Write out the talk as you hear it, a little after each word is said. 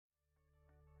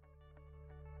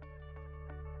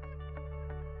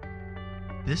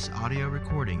This audio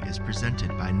recording is presented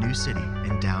by New City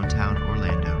in downtown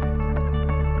Orlando.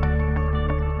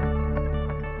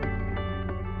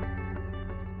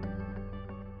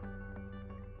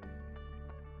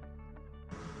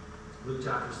 Luke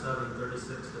chapter 7, 36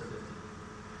 to 50.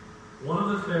 One of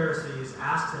the Pharisees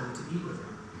asked him to eat with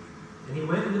him, and he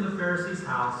went into the Pharisee's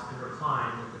house and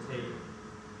reclined at the table.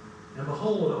 And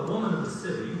behold, a woman of the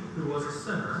city, who was a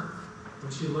sinner,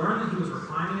 when she learned that he was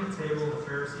reclining at table in the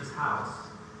Pharisee's house,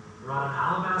 brought an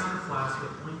alabaster flask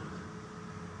with ointment,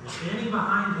 and standing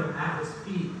behind him at his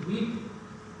feet, weeping,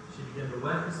 she began to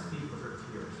wet his feet with her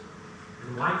tears,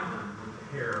 and wiped them with the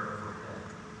hair of her head,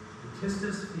 and kissed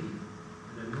his feet,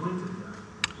 and anointed them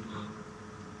with the ointment.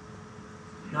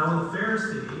 Now when the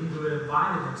Pharisee who had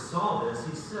invited him saw this,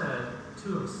 he said to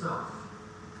himself,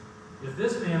 "If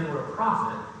this man were a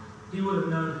prophet, he would have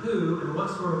known who and what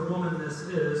sort of woman this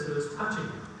is who is touching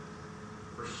him,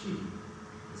 for she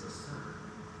is a sinner."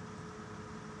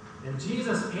 And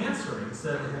Jesus answering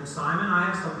said to him, "Simon, I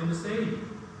have something to say to you."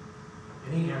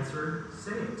 And he answered,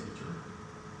 "Say it, teacher."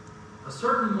 A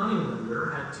certain moneylender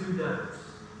had two debtors.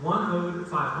 One owed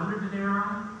 500 denarii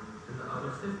and the other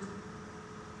 50.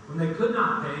 When they could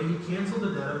not pay, he canceled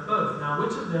the debt of both. Now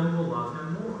which of them will love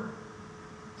him more?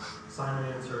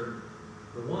 Simon answered,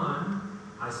 "The one,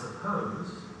 I suppose,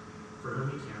 for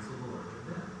whom he canceled the larger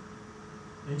debt."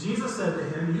 And Jesus said to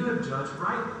him, "You have judged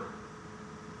rightly."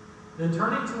 Then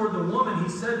turning toward the woman, he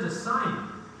said to Simon,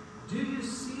 "Do you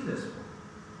see this woman?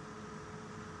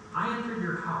 I entered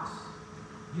your house.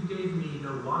 You gave me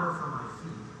no water for my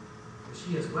feet, but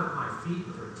she has wet my feet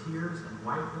with her tears and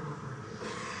wiped them with her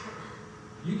hair.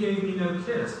 You gave me no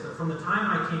kiss, but from the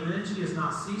time I came in, she has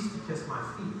not ceased to kiss my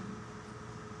feet.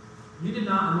 You did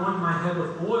not anoint my head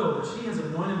with oil, but she has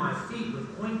anointed my feet with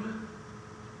ointment.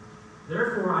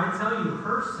 Therefore, I tell you,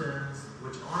 her sins,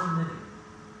 which are many,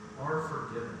 are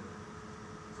forgiven,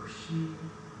 for she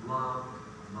loved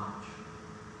much.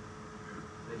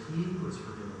 But he who is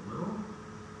forgiven little,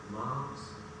 loves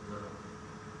little."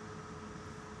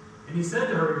 And he said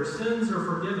to her, "Your sins are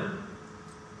forgiven."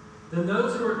 Then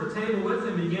those who were at the table with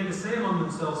him began to say among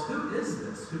themselves, "Who is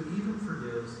this who even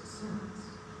forgives sins?"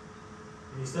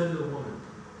 And he said to the woman,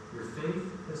 "Your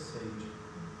faith has saved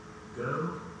you.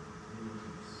 Go in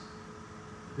peace."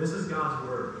 This is God's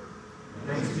word.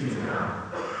 Thanks be to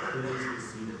God. Please be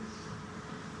seated.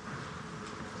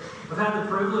 I've had the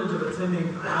privilege of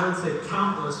attending, I would say,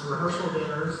 countless rehearsal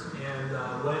dinners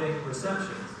and wedding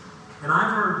receptions. And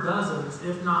I've heard dozens,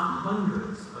 if not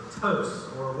hundreds, of toasts,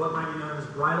 or what might be known as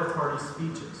bridal party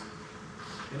speeches.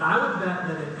 And I would bet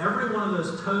that in every one of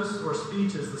those toasts or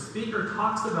speeches, the speaker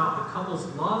talks about the couple's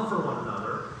love for one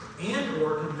another and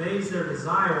or conveys their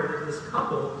desire that this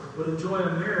couple would enjoy a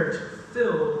marriage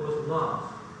filled with love.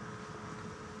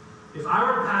 If I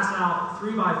were to pass out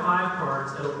 3x5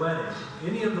 cards at a wedding,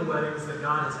 any of the weddings that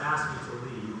God has asked me to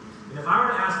lead, and if I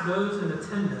were to ask those in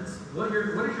attendance, what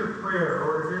is your prayer,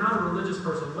 or if you're not a religious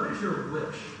person, what is your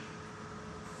wish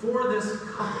for this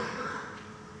couple?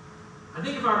 I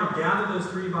think if I were to gather those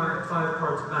 3x5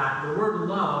 cards back, the word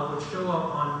love would show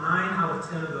up on 9 out of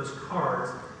 10 of those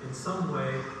cards in some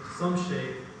way, some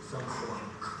shape, some form.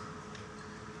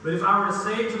 But if I were to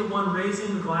say to the one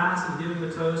raising the glass and giving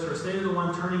the toast, or say to the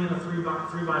one turning in a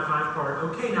 3x5 card,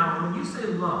 "Okay, now when you say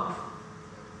love,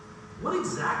 what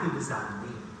exactly does that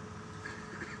mean?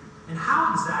 And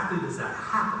how exactly does that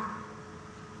happen?"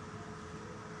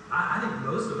 I think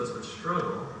most of us would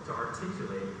struggle to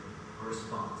articulate a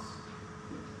response.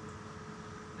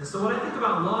 And so what I think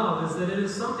about love is that it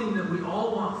is something that we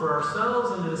all want for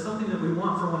ourselves, and it is something that we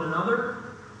want for one another,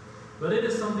 but it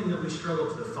is something that we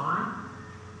struggle to define,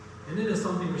 and it is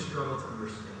something we struggle to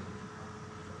understand.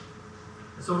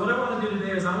 And so what I want to do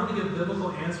today is I want to give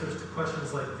biblical answers to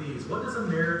questions like these. What does a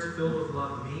marriage filled with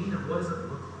love mean, and what does it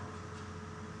look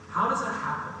like? How does it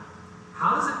happen?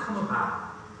 How does it come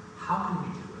about? How can we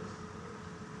do it?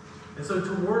 And so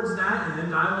towards that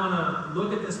end, I want to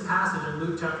look at this passage in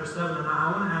Luke chapter 7, and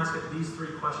I want to ask it these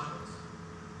 3 questions.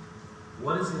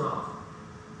 What is love?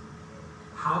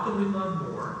 How can we love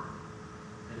more?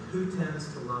 And who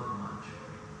tends to love much?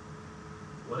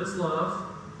 What is love?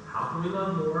 How can we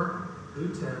love more? Who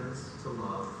tends to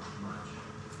love much?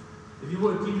 If you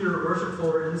would, keep your worship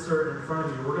folder insert in front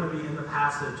of you. We're going to be in the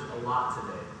passage a lot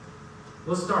today.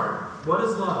 Let's start. What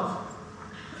is love?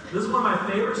 This is one of my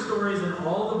favorite stories in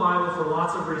all the Bible for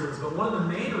lots of reasons, but one of the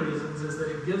main reasons is that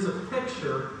it gives a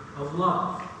picture of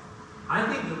love. I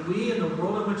think that we, in the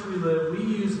world in which we live, we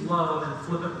use love in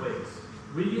flippant ways.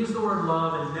 We use the word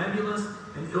love in nebulous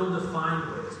and ill-defined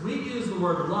ways. We use the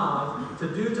word love to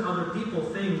do to other people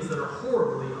things that are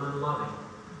horribly unloving.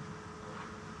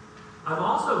 I've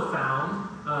also found,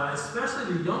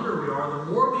 especially the younger we are, the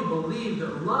more we believe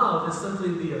that love is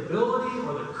simply the ability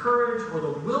or the courage or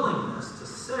the willingness to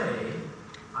say,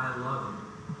 I love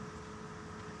you.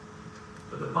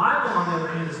 But the Bible, on the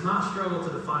other hand, does not struggle to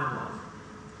define love.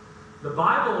 The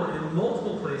Bible, in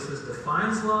multiple places,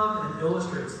 defines love and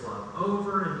illustrates love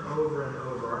over and over and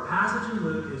over. Our passage in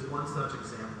Luke is one such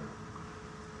example.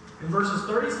 In verses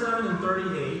 37 and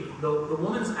 38, the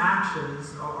woman's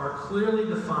actions are clearly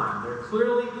defined. They're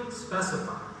clearly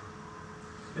specified.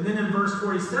 And then in verse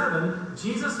 47,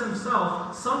 Jesus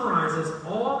himself summarizes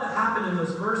all that happened in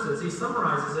those verses. He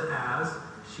summarizes it as,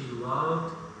 she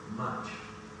loved much.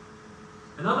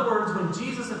 In other words, when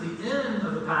Jesus at the end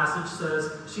of the passage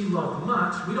says she loved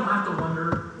much, we don't have to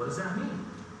wonder, what does that mean?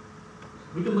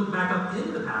 We can look back up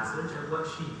into the passage at what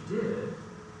she did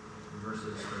in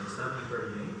verses 37 and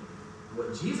 38,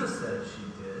 what Jesus said she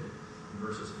did in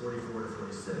verses 44 to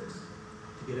 46,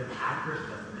 to get an accurate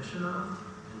definition of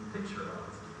and picture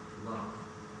of love.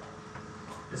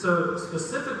 And so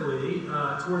specifically,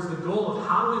 towards the goal of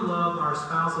how do we love our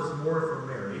spouses more if we're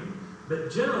married, but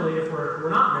generally, if we're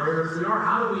not married, or if we are,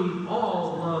 how do we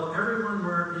all love everyone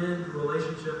we're in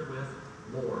relationship with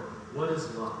more? What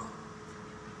is love?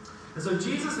 And so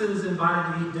Jesus is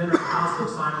invited to eat dinner at the house of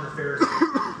Simon the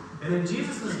Pharisee. And in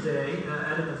Jesus' day,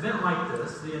 at an event like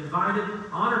this, the invited,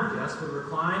 honored guests would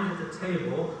recline at the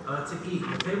table to eat.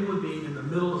 The table would be in the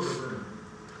middle of the room.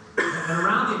 And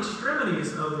around the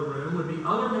extremities of the room would be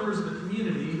other members of the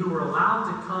community who were allowed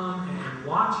to come and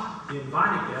watch the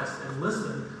invited guests and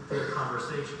listen to the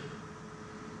conversation.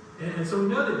 And so we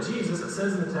know that Jesus, it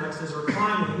says in the text, is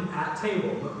reclining at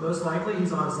table. But most likely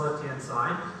he's on his left-hand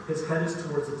side. His head is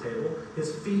towards the table.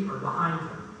 His feet are behind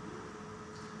him.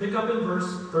 Pick up in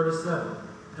verse 37.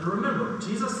 And remember,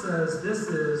 Jesus says this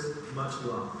is much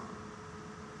love.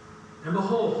 And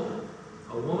behold,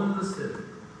 a woman of the city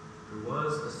who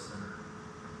was a sinner,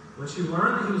 when she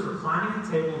learned that he was reclining at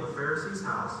table in the Pharisee's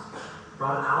house,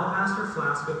 brought an alabaster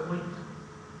flask of ointment,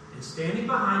 and standing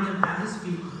behind him at his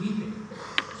feet, weeping,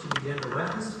 she began to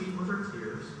wet his feet with her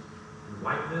tears, and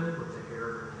wiped them with the hair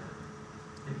of her head,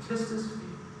 and kissed his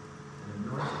feet, and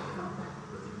anointed him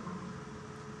with the ointment.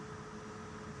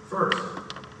 First,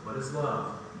 what is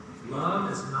love? Love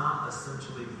is not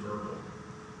essentially verbal.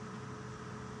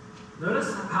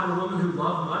 Notice how the woman who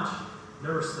loved much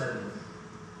never said anything.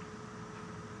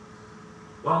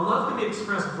 While love can be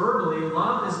expressed verbally,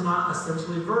 love is not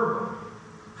essentially verbal.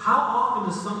 How often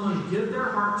does someone give their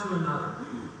heart to another,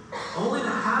 only to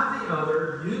have the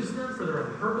other use them for their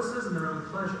own purposes and their own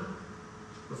pleasure,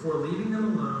 before leaving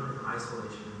them alone in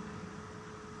isolation and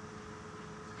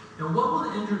pain? And what will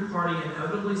the injured party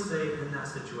inevitably say in that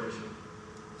situation?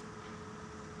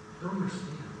 I don't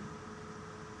understand.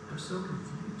 I'm so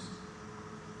confused.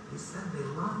 They said they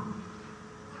love me.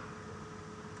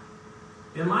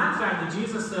 In light of the fact that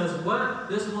Jesus says what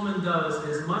this woman does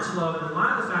is much love, and in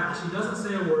light of the fact that she doesn't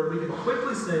say a word, we can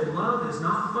quickly say love is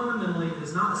not fundamentally, it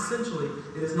is not essentially,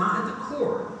 it is not at the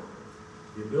core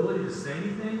the ability to say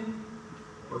anything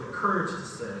or the courage to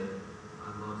say,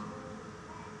 I love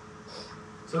you.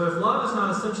 So if love is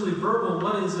not essentially verbal,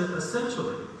 what is it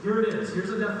essentially? Here it is. Here's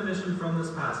a definition from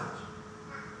this passage.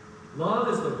 Love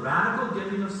is the radical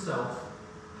giving of self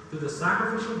through the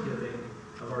sacrificial giving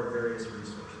of our various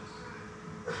resources.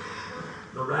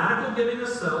 The radical giving of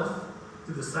self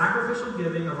through the sacrificial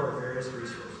giving of our various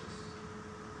resources.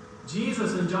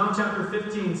 Jesus in John chapter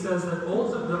 15 says that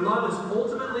love is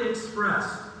ultimately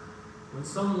expressed when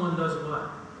someone does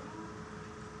what?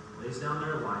 Lays down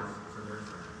their life for their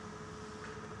friend.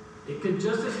 It could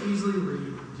just as easily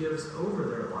read, gives over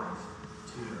their life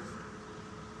to their friend.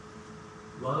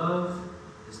 Love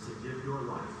is to give your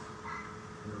life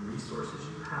and the resources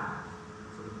you have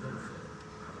for the benefit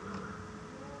of another.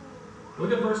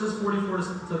 Look at verses 44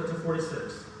 to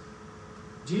 46.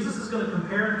 Jesus is going to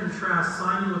compare and contrast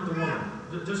Simon with the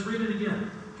woman. Just read it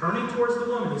again. Turning towards the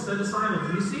woman, he said to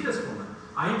Simon, do you see this woman?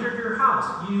 I entered your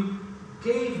house. You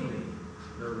gave me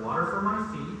no water for my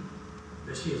feet,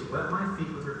 but she has wet my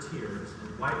feet with her tears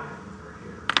and wiped them with her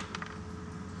hair.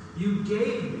 You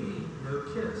gave me no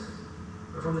kiss,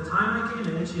 but from the time I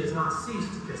came in, she has not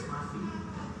ceased to kiss my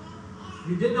feet.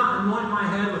 You did not anoint my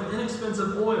head with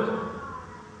inexpensive oil,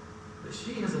 but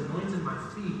she has anointed my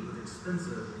feet with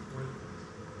expensive ointment.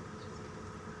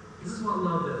 This is what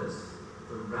love is.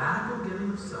 The radical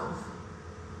giving of self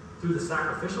through the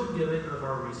sacrificial giving of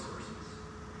our resources.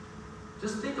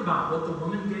 Just think about what the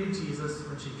woman gave Jesus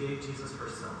when she gave Jesus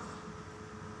herself.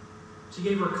 She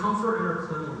gave her comfort and her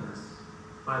cleanliness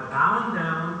by bowing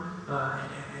down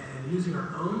and using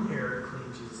her own hair to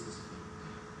clean Jesus' feet.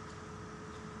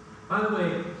 By the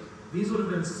way, These would have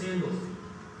been sandal feet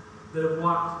that have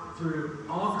walked through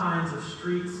all kinds of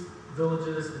streets,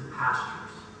 villages, and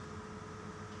pastures.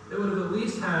 They would have at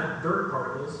least had dirt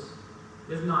particles,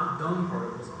 if not dung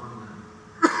particles, on them.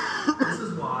 This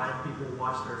is why people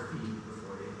washed their feet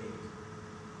before they ate.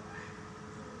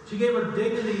 She gave her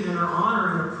dignity and her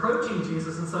honor in approaching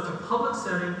Jesus in such a public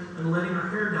setting and letting her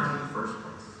hair down in the first place.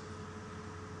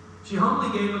 She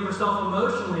humbly gave of herself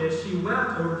emotionally as she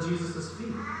wept over Jesus'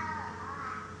 feet.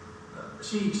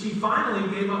 She finally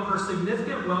gave up her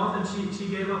significant wealth, and she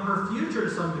gave up her future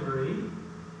to some degree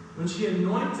when she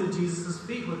anointed Jesus'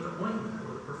 feet with the ointment,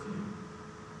 with perfume.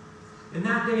 In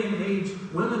that day and age,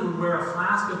 women would wear a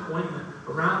flask of ointment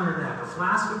around their neck, a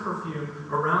flask of perfume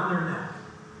around their neck.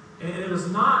 And it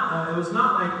was not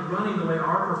like running the way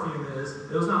our perfume is.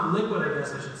 It was not liquid, I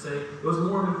guess I should say. It was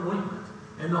more of an ointment.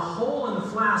 And the hole in the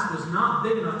flask was not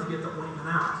big enough to get the ointment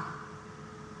out.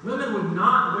 Women would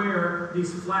not wear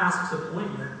these flasks of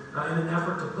ointment in an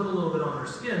effort to put a little bit on their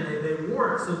skin. They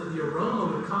wore it so that the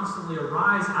aroma would constantly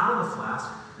arise out of the flask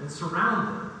and surround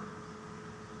them.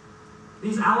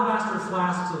 These alabaster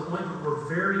flasks of ointment were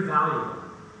very valuable.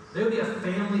 They would be a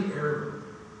family heirloom.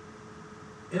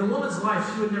 In a woman's life,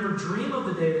 she would never dream of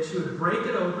the day that she would break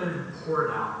it open and pour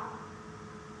it out.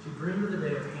 She dreamed of the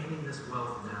day of handing this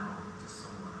wealth down to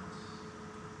someone else.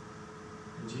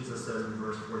 And Jesus says in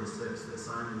verse 46 that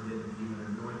Simon didn't even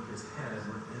anoint his head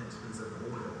with inexpensive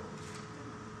oil,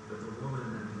 but the woman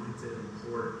anointed and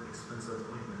poured expensive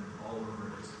ointment all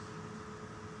over his feet.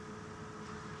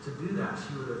 To do that,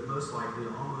 she would have most likely,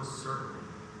 almost certainly,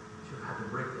 she would have had to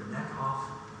break the neck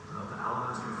off of the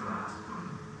alabaster flask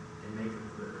and make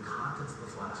the contents of the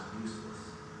flask useless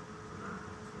from that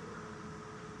forward.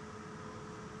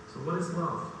 So what is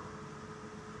love?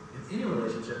 In any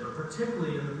relationship, but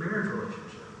particularly in the marriage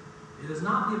relationship, it is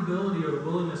not the ability or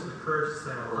willingness and the courage to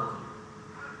say, I love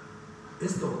you.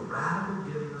 It's the radical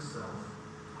giving of self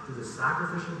through the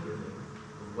sacrificial giving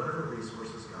of whatever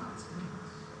resources God has given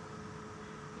us.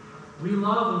 We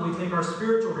love when we take our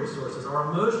spiritual resources,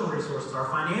 our emotional resources, our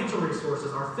financial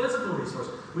resources, our physical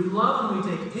resources. We love when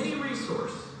we take any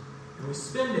resource and we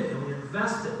spend it and we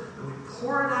invest it and we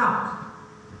pour it out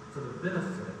for the benefit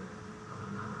of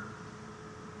another.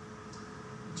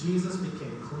 Jesus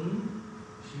became clean,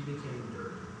 she became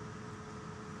dirty.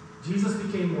 Jesus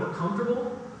became more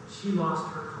comfortable, she lost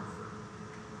her comfort.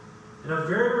 In a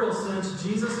very real sense,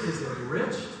 Jesus is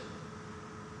enriched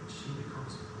and she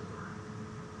becomes poor.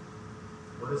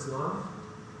 What is love?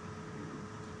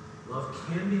 Love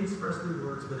can be expressed through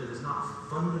words, but it is not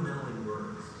fundamentally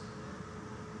words.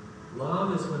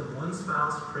 Love is when one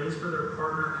spouse prays for their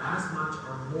partner as much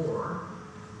or more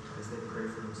as they pray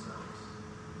for themselves.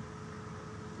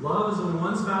 Love is when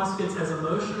one spouse gets as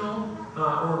emotional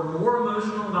or more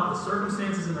emotional about the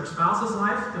circumstances in their spouse's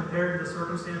life compared to the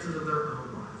circumstances of their own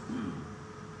life.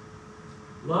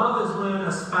 Love is when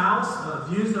a spouse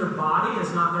views their body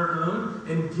as not their own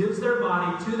and gives their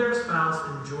body to their spouse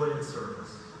in joy and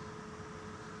service.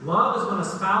 Love is when a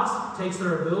spouse takes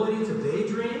their ability to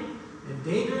daydream and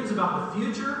daydreams about the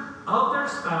future of their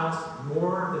spouse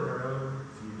more than their own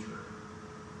future.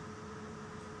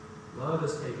 Love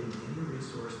is taking any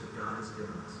resource that God has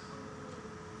given us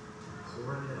and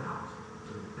pouring it out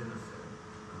for the benefit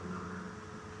of another.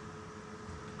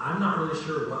 I'm not really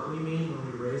sure what we mean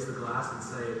when we raise the glass and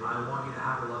say, I want you to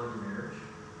have a loving marriage.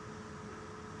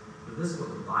 But this is what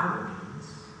the Bible means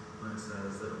when it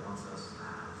says that it wants us to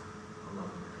have a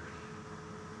loving marriage.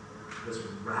 This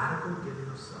radical giving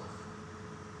of self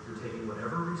through taking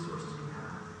whatever resources we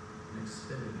have and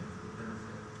expending it for the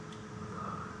benefit of the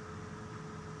other.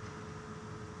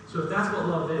 So if that's what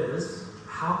love is,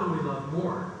 how can we love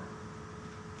more?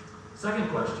 Second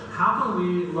question, how can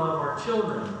we love our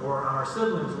children or our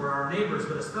siblings or our neighbors,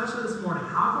 but especially this morning,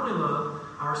 how can we love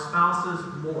our spouses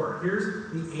more?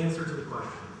 Here's the answer to the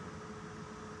question.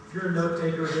 If you're a note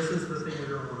taker, this is the thing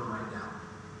you're going to want to write down.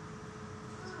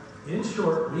 In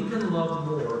short, we can love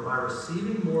more by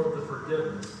receiving more of the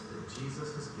forgiveness that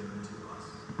Jesus has given to us.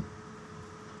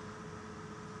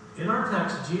 In our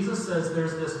text, Jesus says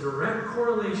there's this direct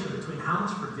correlation between how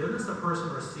much forgiveness a person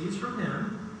receives from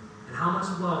him and how much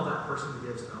love that person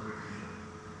gives to other people.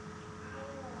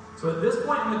 So at this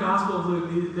point in the Gospel of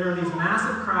Luke, there are these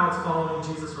massive crowds following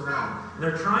Jesus around. And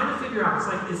they're trying to figure out,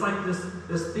 it's like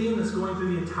this theme that's going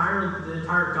through the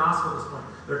entire Gospel at this point.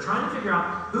 They're trying to figure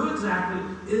out who exactly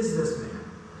is this man.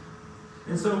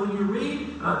 And so when you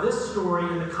read this story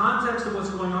in the context of what's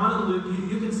going on in Luke,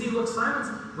 you can see, look, Simon's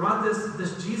brought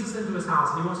this Jesus into his house,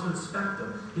 and he wants to inspect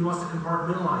him. He wants to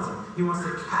compartmentalize him. He wants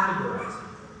to categorize him.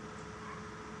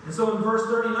 And so in verse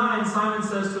 39, Simon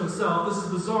says to himself, this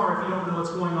is bizarre if you don't know what's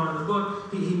going on in the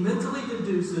book, he mentally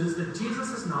deduces that Jesus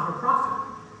is not a prophet.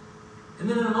 And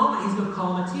then in a moment, he's going to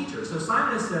call him a teacher. So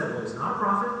Simon has said, well, he's not a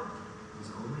prophet,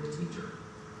 he's only a teacher.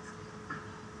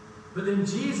 But then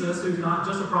Jesus, who's not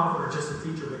just a prophet or just a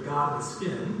teacher, but God in the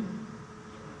skin,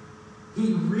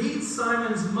 he reads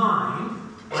Simon's mind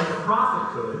like a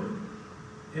prophet could.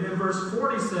 And in verse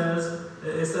 40 it says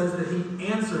that he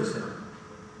answers him,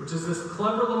 which is this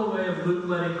clever little way of Luke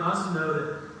letting us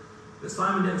know that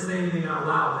Simon didn't say anything out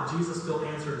loud, but Jesus still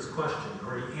answered his question,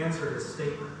 or he answered his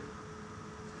statement.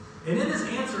 And in his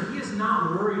answer, he is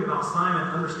not worried about Simon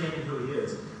understanding who he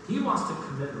is. He wants to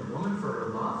commend the woman for her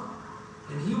love,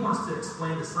 and he wants to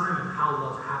explain to Simon how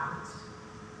love happens.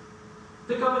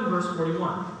 Pick up in verse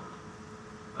 41.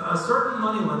 A certain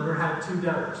moneylender had two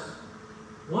debtors.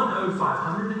 One owed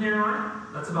 500 denarii,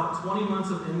 that's about 20 months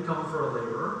of income for a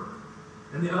laborer,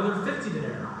 and the other 50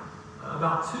 denarii,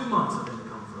 about 2 months of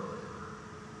income for a laborer.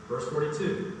 Verse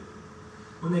 42.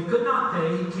 When they could not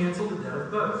pay, he canceled the debt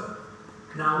of both.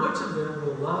 Now, which of them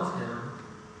will love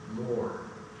him more?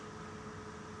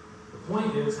 The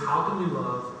point is, how can we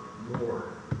love more?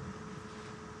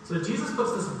 So Jesus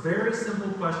puts this very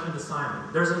simple question to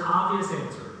Simon. There's an obvious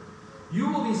answer. You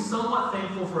will be somewhat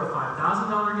thankful for a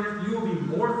 $5,000 gift. You will be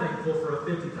more thankful for a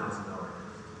 $50,000 gift.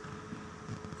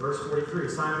 Verse 43,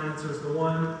 Simon answers, the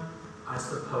one, I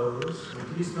suppose. I mean,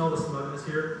 can you smell the smugness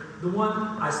here? The one,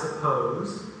 I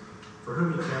suppose, for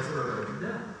whom he canceled the greater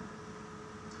debt.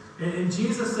 And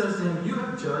Jesus says to him, you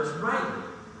have judged rightly.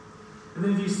 And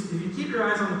then if you keep your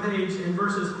eyes on the page, in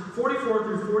verses 44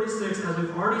 through 46, as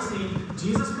we've already seen,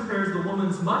 Jesus compares the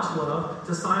woman's much love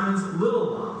to Simon's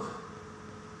little love.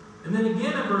 And then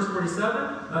again in verse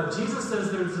 47, Jesus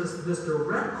says there's this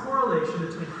direct correlation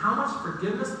between how much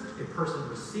forgiveness a person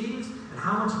receives and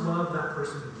how much love that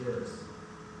person gives.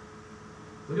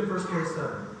 Look at verse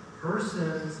 47. Her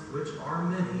sins, which are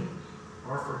many,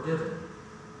 are forgiven.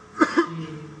 He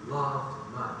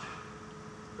loved much,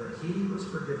 but he who was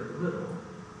forgiven little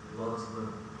loves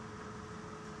little.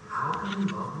 How can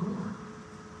we love more?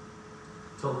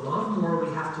 To love more,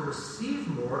 we have to receive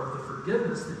more of the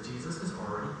forgiveness that Jesus has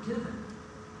already given.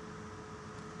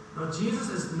 Now, Jesus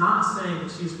is not saying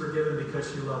that she's forgiven because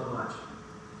she loved much.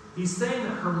 He's saying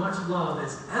that her much love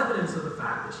is evidence of the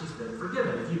fact that she's been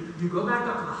forgiven. If you go back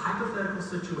up to the hypothetical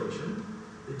situation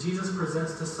that Jesus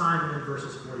presents to Simon in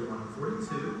verses 41 and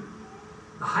 42,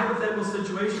 the hypothetical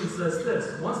situation says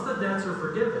this: once the debts are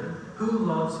forgiven, who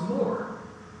loves more?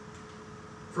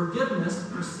 Forgiveness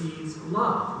precedes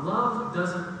love. Love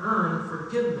doesn't earn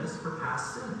forgiveness for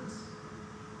past sins.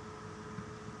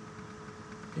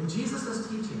 And Jesus is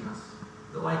teaching us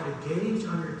that, like a gauge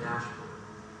on your dashboard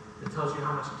that tells you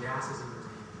how much gas is in the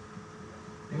tank,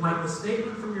 and like the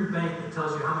statement from your bank that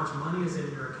tells you how much money is in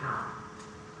your account,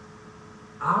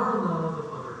 our love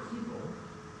of other people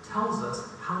tells us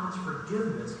how much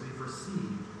forgiveness we've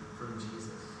received from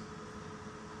Jesus.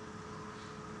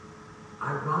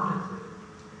 Ironically,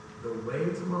 the way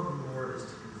to love more is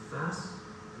to confess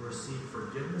and receive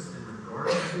forgiveness in regard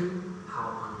to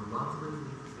how unlovely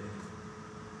we've been.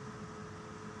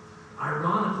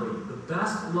 Ironically, the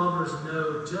best lovers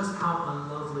know just how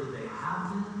unlovely they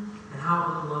have been and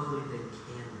how unlovely they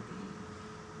can be.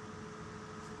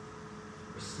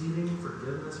 Receiving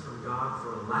forgiveness from God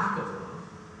for a lack of love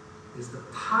is the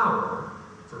power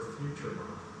for future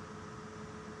love.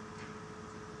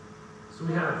 So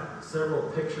we have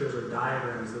several pictures or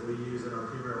diagrams that we use in our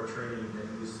premarital training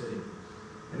at New City.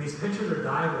 And these pictures or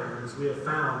diagrams we have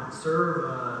found serve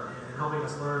in helping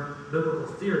us learn biblical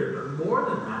theory. But more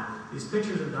than that, these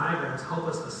pictures and diagrams help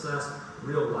us assess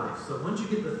real life. So once you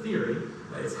get the theory,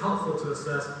 it's helpful to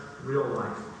assess real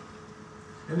life.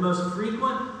 And the most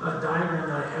frequent diagram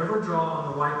that I ever draw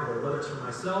on the whiteboard, whether it's for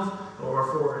myself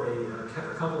or for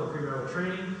a couple in premarital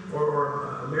training or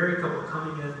a married couple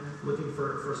coming in looking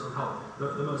for some help,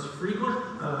 the most frequent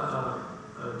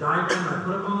diagram I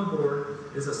put up on the board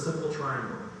is a simple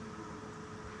triangle.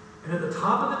 And at the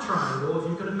top of the triangle, if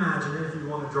you could imagine it, if you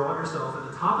want to draw it yourself,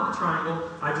 at the top of the triangle,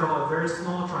 I draw a very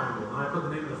small triangle. And I put the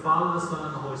name of the Father, the Son,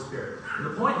 and the Holy Spirit. And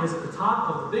the point is, at the top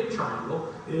of the big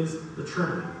triangle is the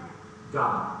Trinity,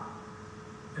 God.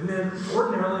 And then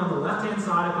ordinarily on the left-hand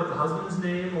side, I put the husband's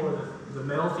name or the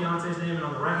male fiance's name, and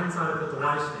on the right-hand side, I put the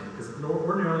wife's name. Because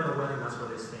ordinarily in a wedding, that's where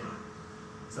they stand.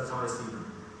 So that's how I see them.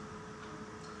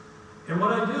 And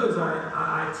what I do is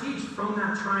I teach from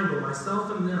that triangle, myself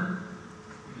and them,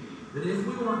 that if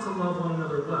we want to love one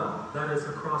another well, that is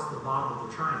across the bottom of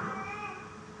the triangle,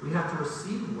 we have to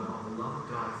receive well the love of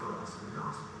God for us in the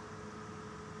gospel.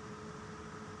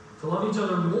 To love each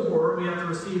other more, we have to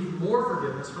receive more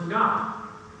forgiveness from God.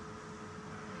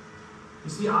 You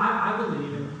see, I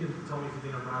believe, and you can tell me if you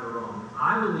think I'm right or wrong,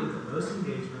 I believe that most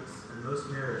engagements and most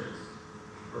marriages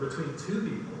are between two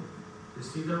people who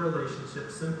see their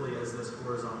relationship simply as this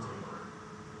horizontal line.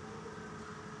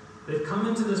 They've come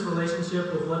into this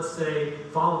relationship with, let's say,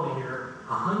 follow me here,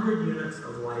 100 units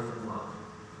of life and love.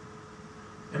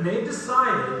 And they've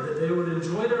decided that they would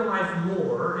enjoy their life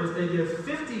more if they give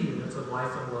 50 units of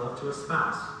life and love to a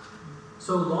spouse,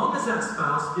 so long as that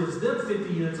spouse gives them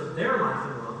 50 units of their life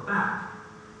and love back.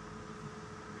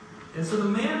 And so the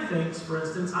man thinks, for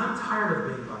instance, I'm tired of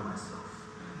being by myself.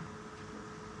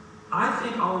 I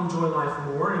think I'll enjoy life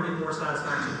more and get more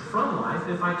satisfaction from life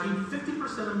if I keep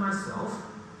 50% of myself,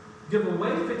 give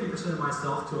away 50% of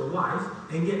myself to a wife,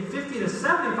 and get 50 to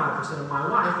 75% of my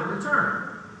wife in return.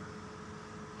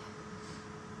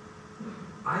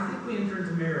 I think we enter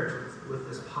into marriage with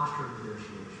this posture of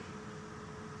negotiation.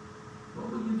 What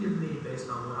will you give me based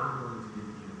on what I'm willing to give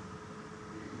you?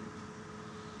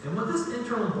 And what this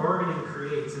internal bargaining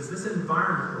creates is this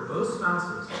environment where both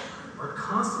spouses are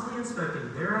constantly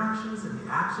inspecting their actions and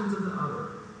the actions of the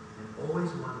other and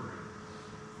always wondering,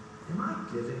 am I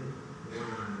giving more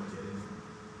than I'm getting?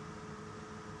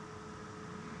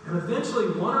 And eventually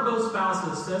one or both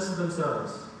spouses says to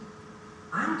themselves,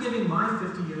 I'm giving my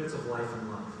 50 units of life and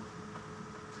love.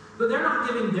 But they're not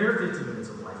giving their 50 minutes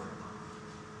of life and love.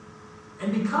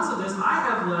 And because of this, I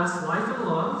have less life and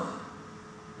love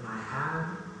than I had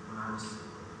when I was single.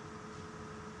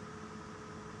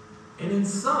 And in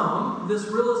some, this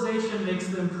realization makes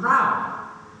them proud.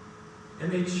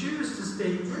 And they choose to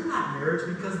stay in that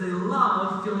marriage because they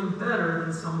love feeling better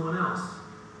than someone else.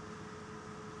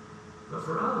 But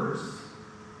for others,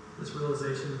 this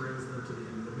realization brings them to the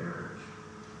end of the marriage.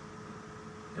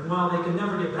 And while they can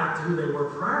never get back to who they were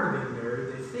prior to being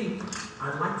married, they think,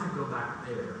 I'd like to go back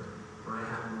there where I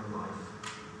have more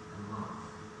life and love.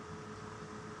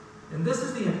 And this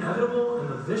is the inevitable and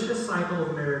the vicious cycle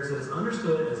of marriage that is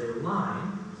understood as a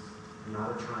line and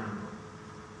not a triangle.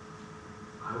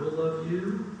 I will love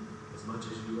you as much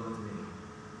as you love me.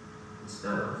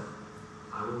 Instead of,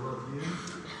 I will love you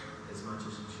as much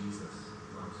as Jesus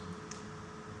loves me.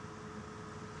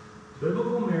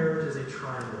 Biblical marriage is a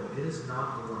triangle. It is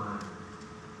not a line.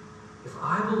 If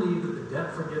I believe that the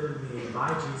debt forgiven me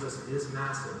by Jesus is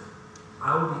massive,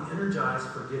 I will be energized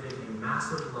for giving a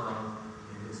massive love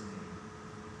in his name.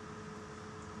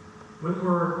 When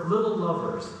we're little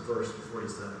lovers, verse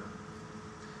 47,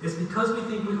 it's because we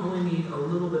think we only need a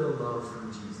little bit of love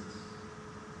from Jesus.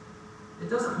 It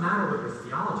doesn't matter what your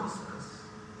theology says.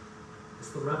 It's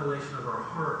the revelation of our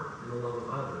heart and the love of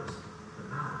others that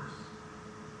matters.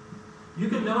 You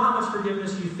can know how much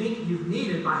forgiveness you think you've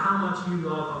needed by how much you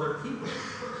love other people.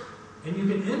 And you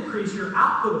can increase your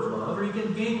output of love, or you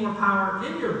can gain more power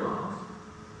in your love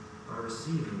by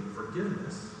receiving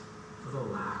forgiveness for the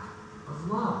lack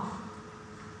of love.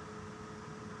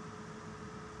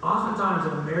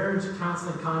 Oftentimes in a marriage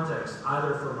counseling context,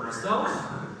 either for myself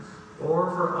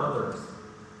or for others,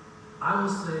 I will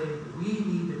say, we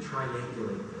need to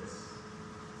triangulate this.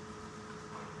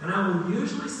 And I will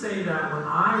usually say that when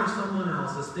I or someone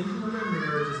else is thinking of their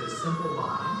marriage as a simple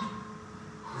line,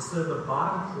 instead of the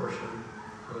bottom portion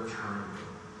of a triangle.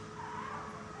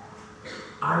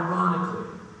 Ironically,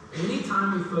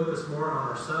 anytime we focus more on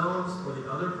ourselves or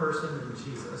the other person than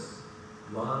Jesus,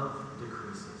 love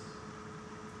decreases.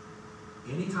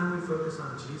 Anytime we focus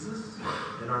on Jesus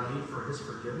and our need for his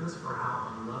forgiveness for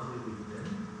how unlovely we've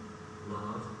been,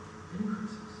 love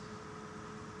increases.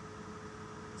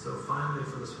 So finally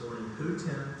for this morning, who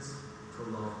tends to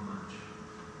love much?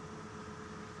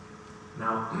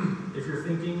 Now, if you're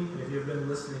thinking, and if you've been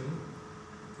listening,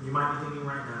 you might be thinking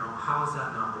right now, how is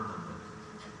that not redundant?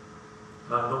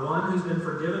 The one who's been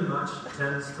forgiven much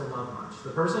tends to love much.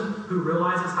 The person who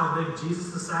realizes how big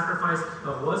Jesus' sacrifice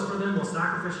was for them will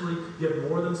sacrificially give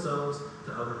more themselves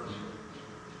to other people.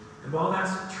 And while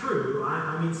that's true,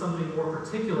 I mean something more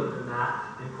particular than that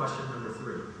in question number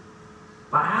 3.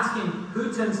 By asking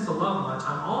who tends to love much,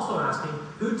 I'm also asking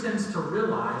who tends to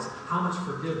realize how much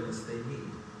forgiveness they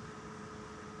need.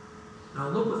 Now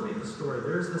look with me at the story.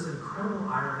 There's this incredible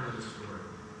irony in the story.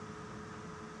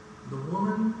 The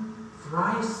woman,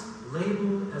 thrice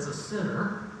labeled as a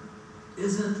sinner,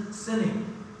 isn't sinning.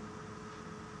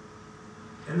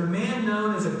 And the man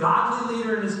known as a godly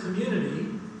leader in his community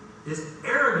is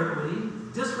arrogantly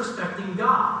disrespecting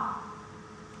God.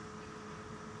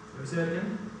 Let me say that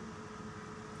again.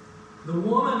 The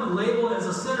woman labeled as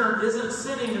a sinner isn't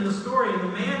sinning in the story, and the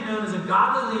man known as a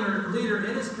godly leader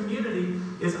in his community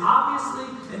is obviously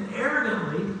and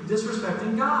arrogantly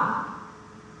disrespecting God.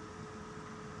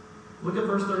 Look at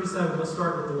verse 37. Let's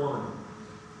start with the woman.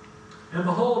 And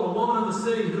behold, a woman of the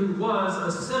city who was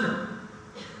a sinner.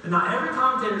 And now every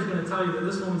commentator is going to tell you that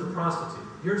this woman's a prostitute.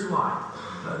 Here's why.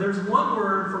 There's one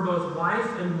word for both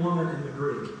wife and woman in the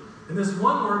Greek. And this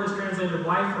one word is translated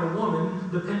wife or woman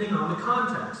depending on the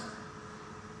context.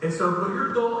 And so put your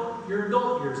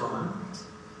adult ears on.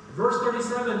 Verse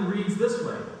 37 reads this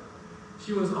way.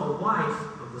 She was a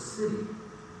wife of the city.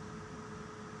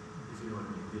 If you know what I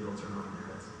mean. The adults are not in their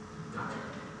heads. Gotcha.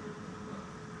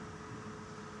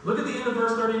 Look at the end of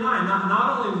verse 39.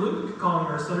 Not only Luke calling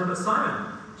her a sinner, but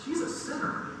Simon. She's a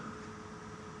sinner.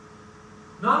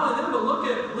 Not only them, but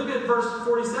look at verse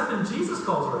 47. Jesus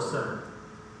calls her a sinner.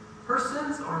 Her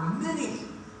sins are many.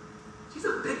 She's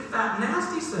a big, fat,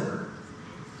 nasty sinner.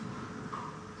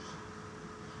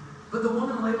 But the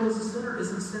woman labeled as a sinner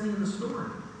isn't sinning in the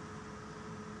story.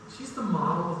 She's the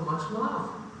model of much love.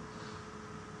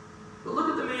 But look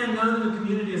at the man known in the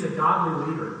community as a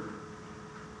godly leader.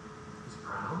 He's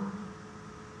proud.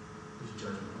 He's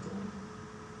judgmental.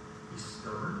 He's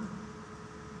stubborn.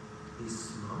 He's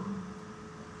smug.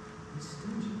 He's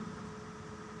stingy.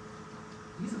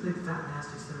 He's a big, fat,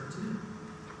 nasty sinner too.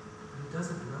 And he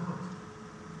doesn't know it.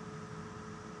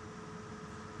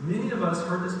 Many of us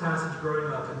heard this passage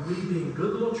growing up, and we, being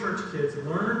good little church kids,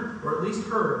 learned, or at least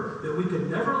heard, that we could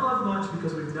never love much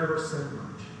because we've never sinned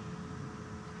much.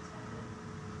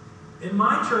 In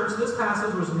my church, this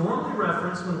passage was normally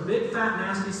referenced when a big, fat,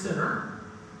 nasty sinner,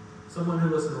 someone who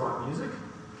listened to rock music,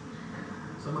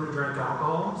 someone who drank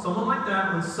alcohol, someone like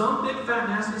that, when some big, fat,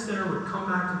 nasty sinner would come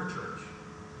back to the church.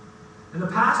 And the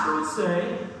pastor would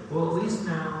say, well, at least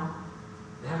now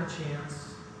they have a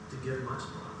chance to give much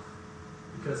love.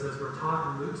 Because as we're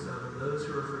taught in Luke 7, those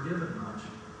who are forgiven much,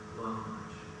 love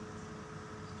much.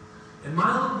 And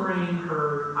my little brain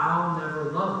heard, I'll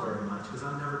never love very much because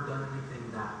I've never done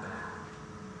anything that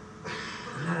bad.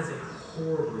 And that is a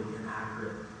horribly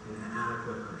inaccurate and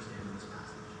inadequate understanding of this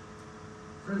passage.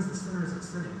 Friends, the sinner isn't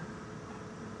sinning.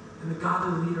 And the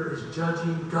godly leader is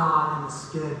judging God in the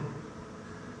skin.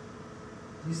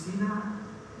 Do you see that?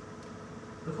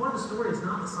 The point of the story is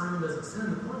not that Simon doesn't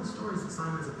sin. The point of the story is that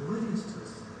Simon is oblivious to his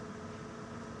sin.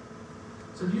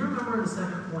 So do you remember in the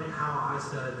second point how I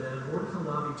said that in order to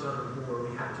love each other more,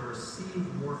 we have to receive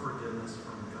more forgiveness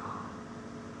from God?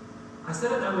 I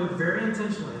said it that way very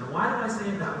intentionally. And why did I say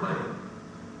it that way?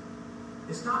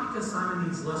 It's not because Simon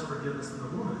needs less forgiveness than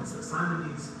the woman. It's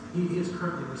that he is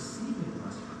currently receiving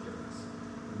less forgiveness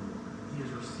than the woman. He is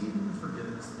receiving the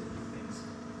forgiveness that he thinks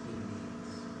he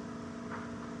needs.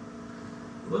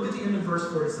 Look at the end of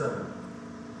verse 47.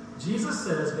 Jesus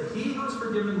says, but he who is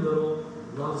forgiven little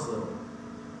loves little.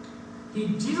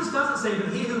 Jesus doesn't say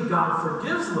that he who God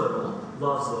forgives little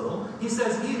loves little. He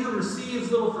says he who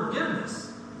receives little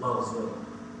forgiveness loves little.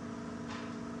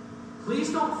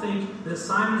 Please don't think that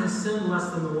Simon has sinned less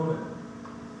than the woman.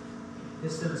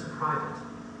 His sin is private.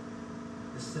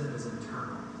 His sin is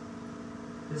internal.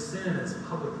 His sin is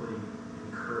publicly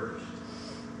encouraged.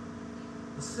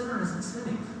 The sinner isn't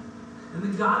sinning. And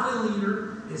the godly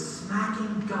leader is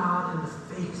smacking God in the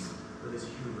face with his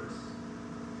hubris.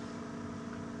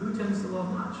 Who tends to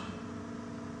love much?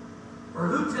 Or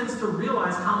who tends to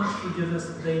realize how much forgiveness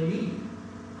they need?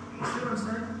 You see what I'm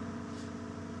saying?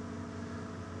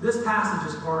 This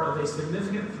passage is part of a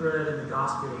significant thread in the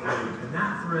Gospel of Luke, and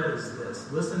that thread is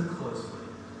this. Listen closely.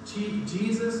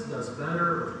 Jesus does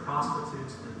better with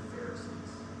prostitutes than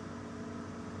Pharisees.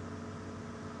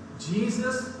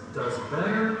 Jesus does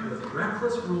better with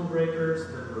reckless rule breakers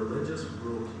than religious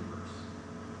rule keepers.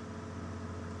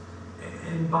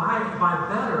 And by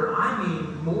better, I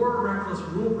mean more reckless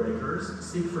rule breakers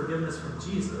seek forgiveness from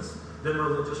Jesus than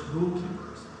religious rule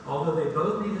keepers, although they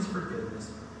both need his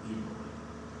forgiveness equally.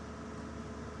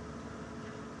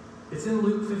 It's in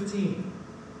Luke 15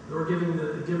 that we're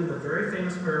given the very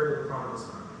famous parable of the prodigal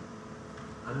son.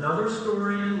 Another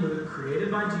story in Luke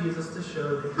created by Jesus to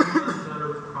show that he does better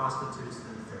with prostitutes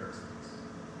than Pharisees.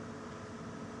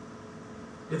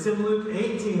 It's in Luke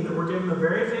 18 that we're given the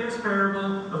very famous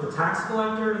parable of the tax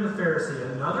collector and the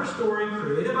Pharisee. Another story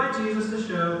created by Jesus to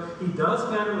show he does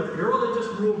better with irreligious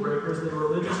rule breakers than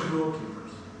religious rule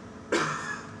keepers.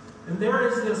 And there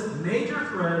is this major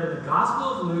thread in the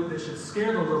Gospel of Luke that should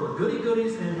scare the little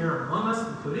goody-goodies in here among us,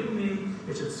 including me.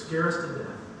 It should scare us to death.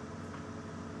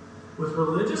 With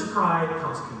religious pride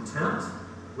comes contempt,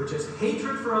 which is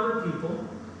hatred for other people,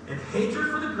 and hatred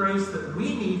for the grace that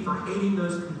we need for hating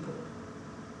those people.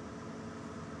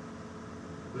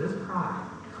 With pride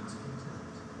comes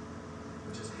contempt,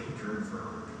 which is hatred for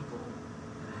other people,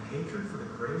 and a hatred for the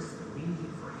grace that we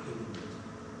need for hating those people.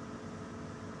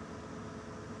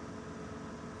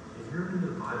 If you're new to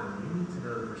the Bible, Bible, you need to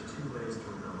know that there's two ways to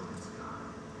rebel against God.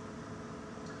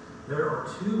 There are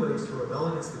two ways to rebel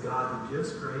against the God who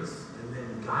gives grace and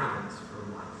then guidance for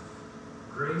life.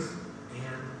 Grace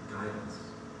and guidance.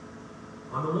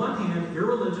 On the one hand,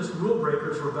 irreligious rule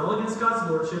breakers rebel against God's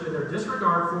lordship in their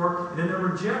disregard for and in their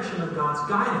rejection of God's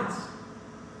guidance,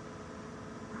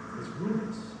 His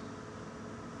rules.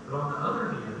 But on the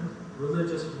other hand,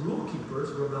 religious rule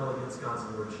keepers rebel against God's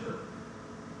lordship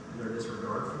in their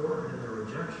disregard for and in their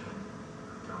rejection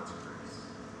of God's grace.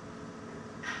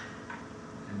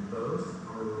 And both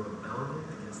are a rebellion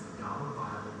against the God of the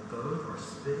Bible. Both are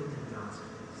spitting in God's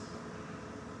face.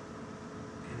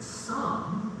 And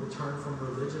some will turn from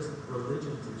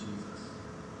religion to Jesus,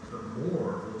 but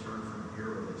more will turn from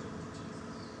irreligion to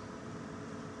Jesus.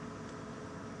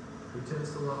 Who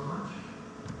tends to love much?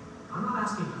 I'm not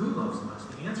asking who loves much.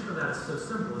 The answer to that is so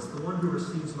simple. It's the one who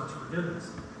receives much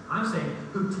forgiveness. I'm saying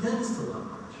who tends to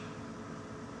love much.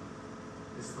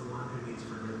 It's the one who needs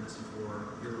forgiveness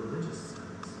for irreligious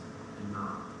sins and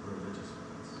not religious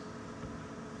ones.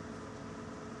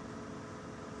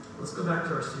 Let's go back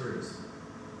to our series.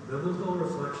 Biblical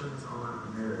Reflections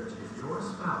on Marriage. If you're a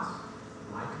spouse,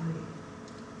 like me,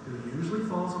 who usually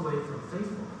falls away from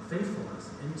faithfulness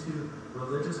into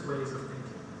religious ways of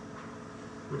thinking,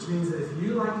 which means that if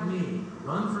you, like me,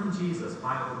 run from Jesus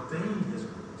by obeying His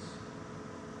rules.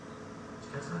 Did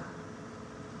you catch that?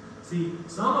 See,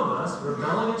 some of us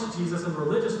rebel against Jesus in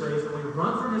religious ways, and we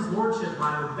run from His lordship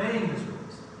by obeying His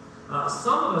rules.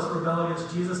 Some of us rebel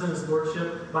against Jesus and His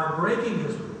lordship by breaking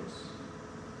His rules.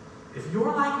 If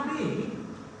you're like me,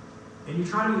 and you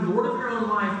try to be Lord of your own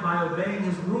life by obeying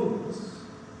His rules,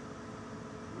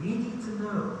 we need to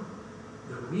know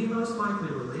that we most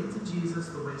likely relate to Jesus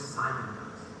the way Simon does.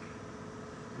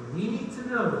 And we need to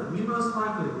know that we most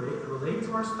likely relate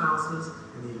to our spouses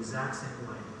in the exact same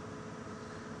way.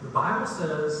 The Bible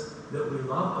says that we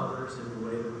love others in the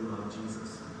way that we love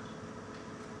Jesus.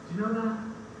 Do you know that?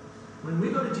 When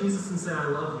we go to Jesus and say, I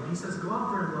love you, He says, go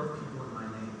out there and love people in my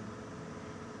name.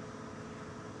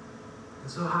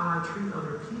 And so how I treat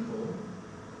other people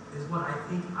is what I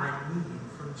think I need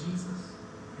from Jesus.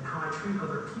 And how I treat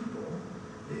other people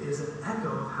is an echo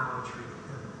of how I treat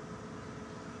Him.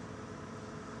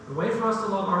 The way for us to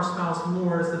love our spouse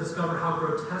more is to discover how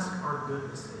grotesque our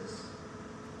goodness is.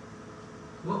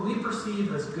 What we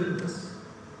perceive as goodness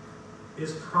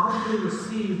is probably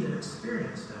received and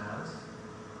experienced as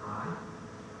pride,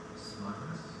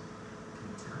 smugness,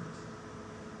 contempt,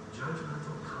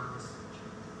 judgmental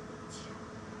condescension.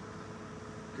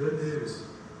 Good news.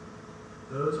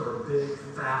 Those are big,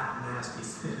 fat, nasty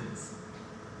sins.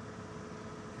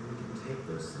 And we can take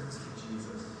those sins to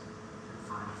Jesus and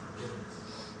find forgiveness.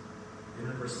 And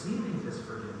in receiving His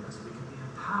forgiveness, we can be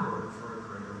empowered for a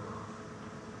greater love.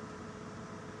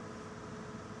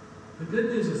 The good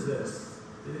news is this,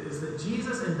 is that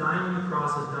Jesus in dying on the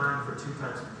cross is dying for two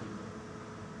types of people.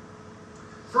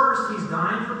 First, He's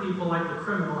dying for people like the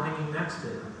criminal hanging next to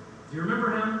Him. Do you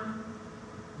remember him?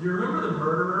 Do you remember the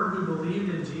murderer who believed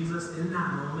in Jesus in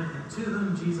that moment and to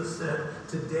whom Jesus said,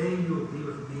 today you will be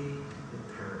with me in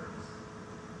paradise?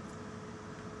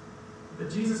 But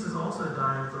Jesus is also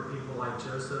dying for people like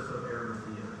Joseph of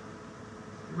Arimathea.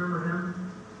 You remember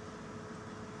him?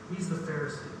 He's the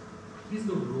Pharisee. He's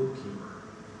the rule keeper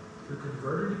who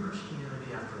converted to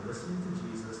Christianity after listening to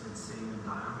Jesus and seeing Him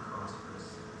die on the cross for his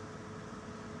sin.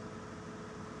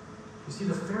 You see,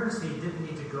 the Pharisee didn't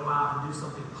need to go out and do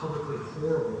something publicly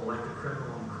horrible like the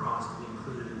criminal on the cross to be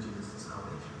included in Jesus'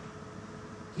 salvation.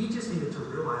 He just needed to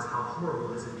realize how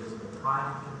horrible his invisible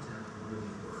pride and contempt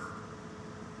really were.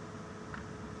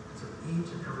 And so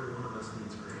each and every one of us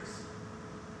needs grace.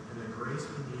 And the grace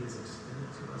we need is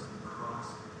extended to us in the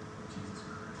cross of Jesus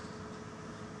Christ.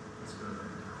 Let's go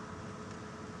there now.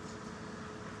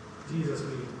 Jesus,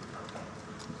 we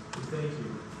thank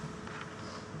you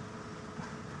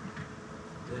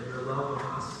that your love of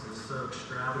us is so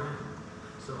extravagant,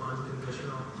 so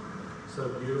unconditional, so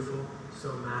beautiful,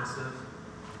 so massive,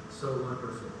 so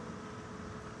wonderful.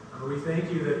 We thank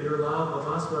you that your love of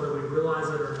us, whether we realize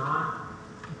it or not,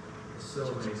 is so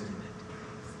amazing.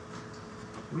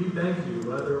 We beg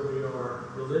you, whether we are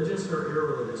religious or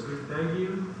irreligious, we beg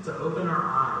you to open our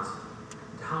eyes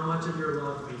to how much of your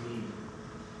love we need,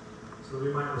 so that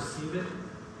we might receive it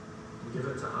and give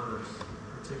it to others,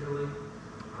 particularly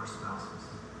our spouses.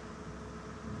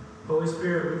 Holy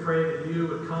Spirit, we pray that you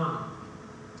would come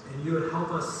and you would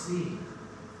help us see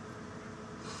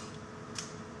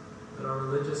that our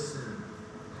religious sin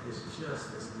is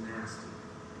just as nasty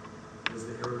as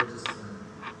the irreligious sin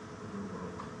of the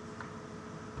world.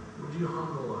 Would you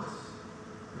humble us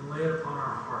and lay it upon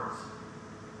our hearts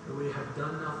that we have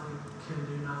done nothing, can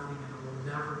do nothing, and will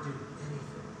never do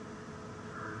anything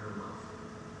to earn your love.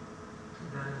 And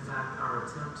that, in fact, our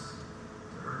attempts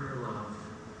to earn your love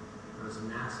are as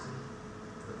nasty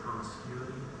as the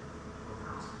promiscuity or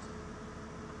prostitute.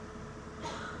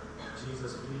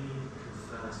 Jesus, we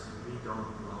confess we don't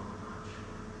love much,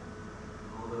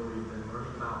 although we've been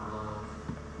learning about love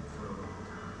for a long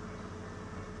time.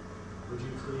 Would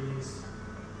you please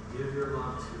give your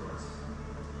love to us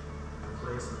in the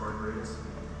place of our greatest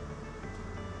need,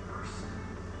 our sin?